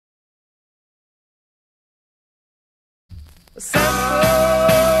sample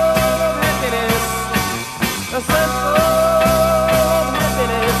of happiness, a sample of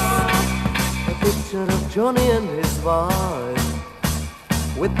happiness. A picture of Johnny and his wife,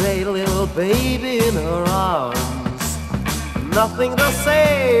 with their little baby in her arms. Nothing to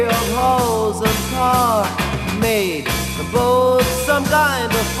say of house and car, made the boat some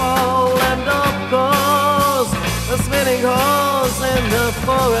kind of fall. And of course, a spinning horse in the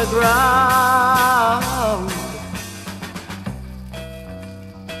foreground.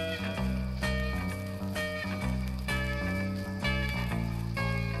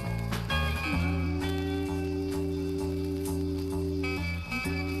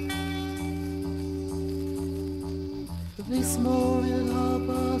 This morning at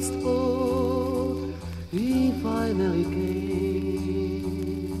 4:30, he finally came.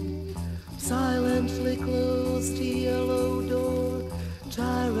 Silently closed the yellow door,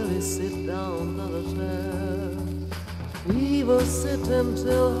 Tyrelly sit down on the chair. He was sitting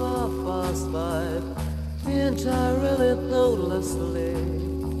till 5:30, and Tyrelly thoughtlessly.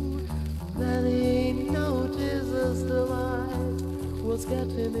 Then he notices the light was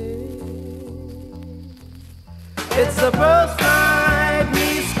getting in. It's the first night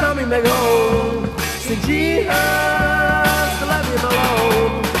he's coming back home. Since she has to let him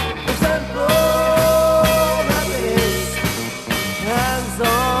alone. The simple happiness hangs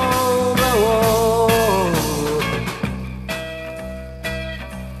on the wall.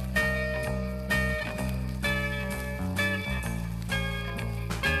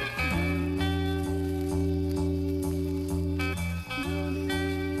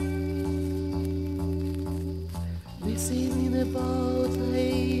 This evening about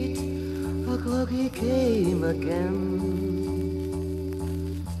 8 o'clock he came again.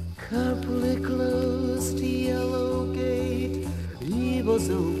 Carefully closed the yellow gate. He was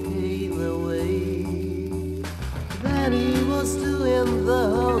okay the way. Then he was doing the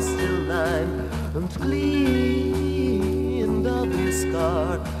house till 9 and cleaned up his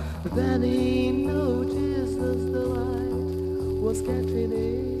car. Then he noticed as the light was getting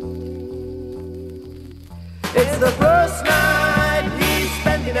in. It's the first night he's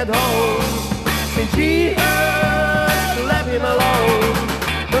spending at home, since she has left him alone.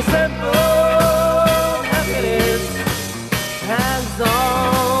 The simple happiness hangs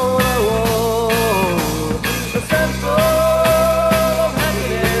on the wall. The simple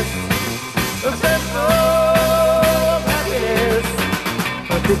happiness, the simple happiness.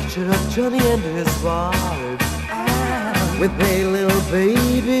 A picture of Johnny and his wife, with a little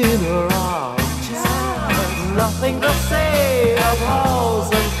baby in her arms. Nothing to say of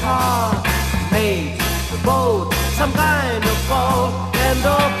house and car, made the boat some kind of fall. And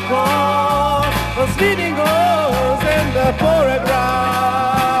of course, a speeding horse in the foreground.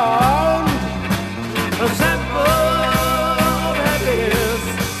 A sample of happiness,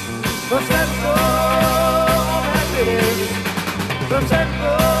 a sample of happiness, a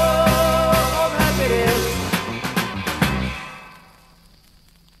sample